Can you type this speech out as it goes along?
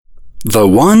The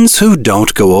ones who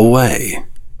don't go away.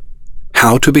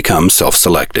 How to become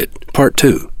self-selected. Part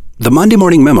 2. The Monday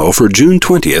Morning Memo for June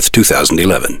 20th,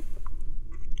 2011.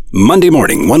 Monday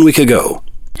morning, 1 week ago.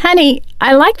 Honey,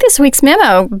 I like this week's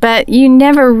memo, but you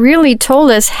never really told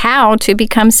us how to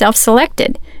become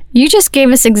self-selected. You just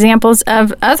gave us examples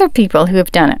of other people who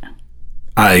have done it.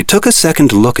 I took a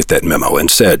second look at that memo and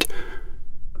said,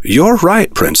 "You're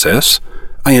right, Princess.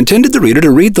 I intended the reader to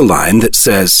read the line that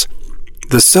says,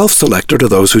 'The self-selected are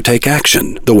those who take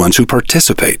action, the ones who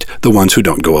participate, the ones who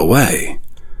don't go away.'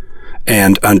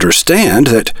 And understand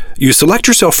that you select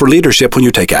yourself for leadership when you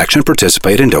take action,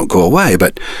 participate, and don't go away.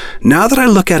 But now that I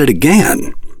look at it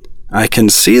again, I can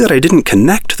see that I didn't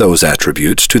connect those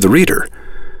attributes to the reader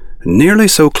nearly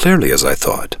so clearly as I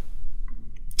thought.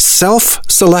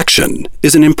 Self-selection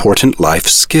is an important life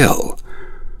skill,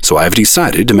 so I've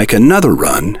decided to make another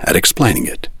run at explaining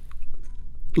it.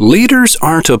 Leaders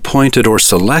aren't appointed or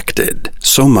selected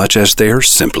so much as they're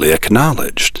simply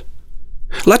acknowledged.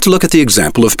 Let's look at the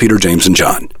example of Peter, James, and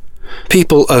John.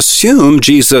 People assume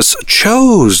Jesus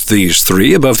chose these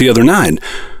three above the other 9,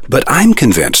 but I'm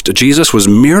convinced Jesus was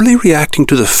merely reacting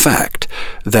to the fact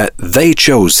that they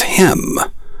chose him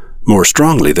more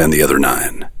strongly than the other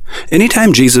 9.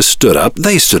 Anytime Jesus stood up,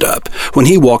 they stood up. When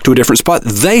he walked to a different spot,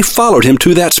 they followed him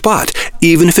to that spot,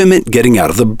 even if it meant getting out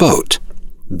of the boat.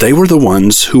 They were the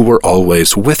ones who were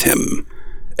always with him.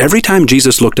 Every time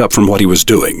Jesus looked up from what he was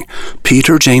doing,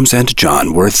 Peter, James, and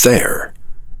John were there.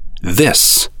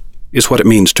 This is what it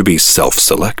means to be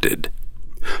self-selected.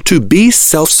 To be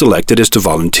self-selected is to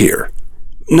volunteer.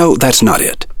 No, that's not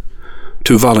it.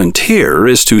 To volunteer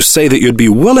is to say that you'd be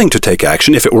willing to take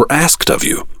action if it were asked of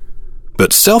you.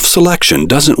 But self-selection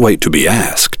doesn't wait to be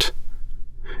asked.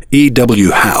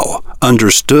 E.W. Howe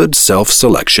understood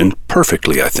self-selection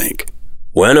perfectly, I think.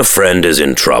 When a friend is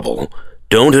in trouble,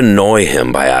 don't annoy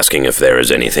him by asking if there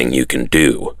is anything you can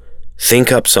do.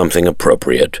 Think up something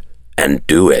appropriate and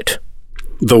do it.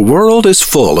 The world is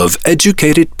full of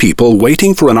educated people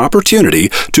waiting for an opportunity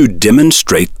to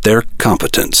demonstrate their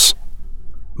competence.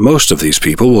 Most of these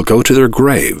people will go to their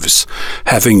graves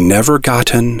having never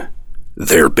gotten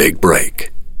their big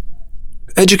break.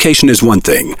 Education is one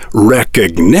thing.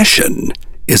 Recognition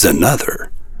is another.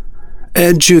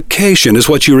 Education is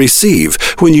what you receive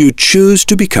when you choose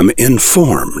to become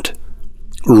informed.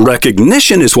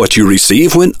 Recognition is what you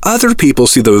receive when other people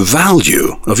see the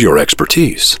value of your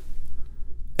expertise.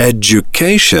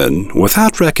 Education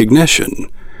without recognition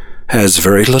has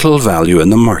very little value in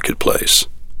the marketplace.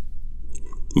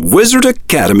 Wizard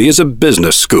Academy is a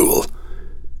business school.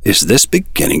 Is this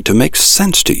beginning to make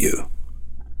sense to you?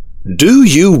 Do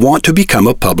you want to become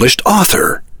a published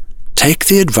author? Take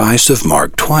the advice of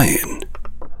Mark Twain.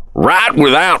 Write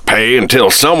without pay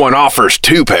until someone offers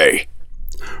to pay.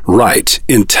 Write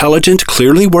intelligent,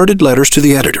 clearly worded letters to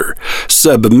the editor.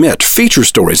 Submit feature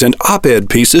stories and op-ed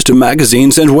pieces to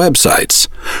magazines and websites.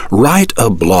 Write a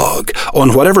blog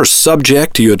on whatever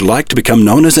subject you'd like to become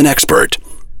known as an expert.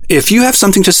 If you have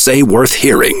something to say worth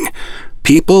hearing,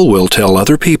 people will tell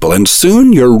other people, and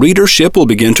soon your readership will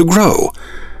begin to grow.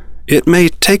 It may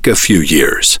take a few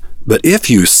years, but if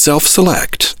you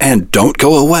self-select and don't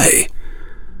go away,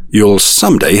 you'll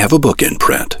someday have a book in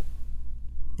print.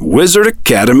 Wizard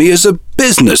Academy is a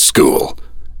business school.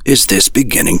 Is this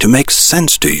beginning to make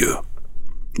sense to you?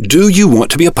 Do you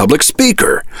want to be a public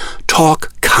speaker?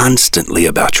 Talk constantly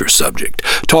about your subject.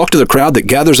 Talk to the crowd that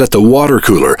gathers at the water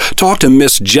cooler. Talk to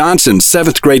Miss Johnson's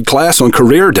 7th grade class on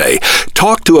career day.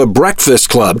 Talk to a breakfast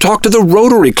club. Talk to the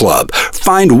Rotary Club.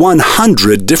 Find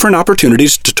 100 different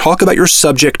opportunities to talk about your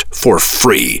subject for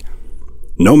free,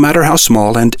 no matter how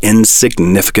small and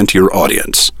insignificant your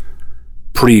audience.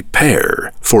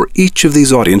 Prepare for each of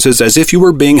these audiences as if you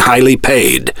were being highly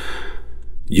paid.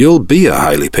 You'll be a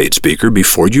highly paid speaker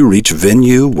before you reach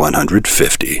venue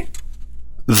 150.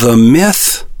 The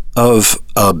myth of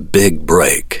a big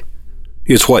break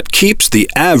is what keeps the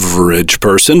average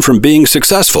person from being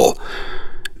successful.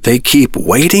 They keep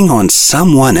waiting on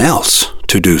someone else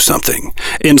to do something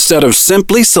instead of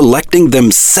simply selecting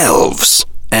themselves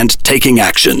and taking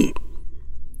action.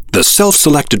 The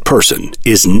self-selected person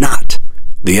is not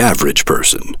the average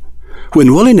person.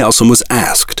 When Willie Nelson was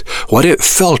asked what it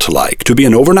felt like to be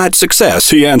an overnight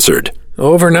success, he answered,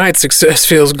 "Overnight success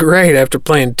feels great after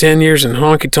playing 10 years in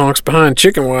honky-tonks behind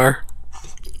chicken wire."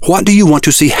 What do you want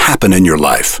to see happen in your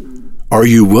life? Are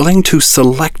you willing to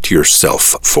select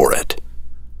yourself for it?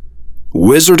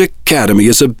 Wizard Academy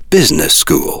is a business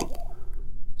school.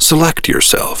 Select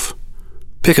yourself.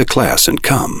 Pick a class and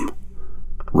come.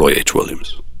 Roy H.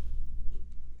 Williams.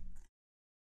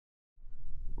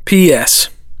 P.S.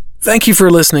 Thank you for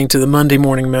listening to the Monday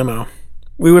Morning Memo.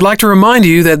 We would like to remind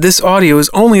you that this audio is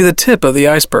only the tip of the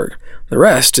iceberg. The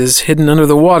rest is hidden under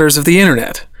the waters of the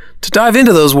internet. To dive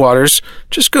into those waters,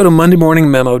 just go to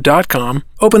mondaymorningmemo.com,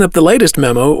 open up the latest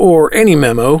memo or any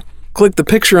memo, click the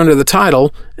picture under the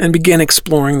title, and begin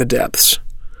exploring the depths.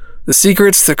 The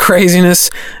secrets, the craziness,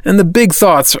 and the big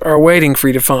thoughts are waiting for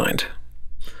you to find.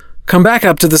 Come back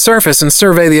up to the surface and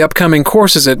survey the upcoming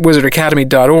courses at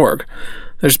wizardacademy.org.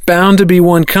 There's bound to be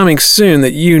one coming soon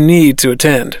that you need to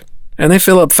attend, and they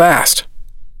fill up fast.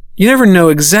 You never know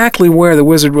exactly where the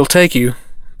wizard will take you,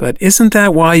 but isn't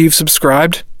that why you've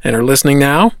subscribed and are listening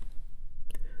now?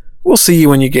 We'll see you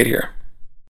when you get here.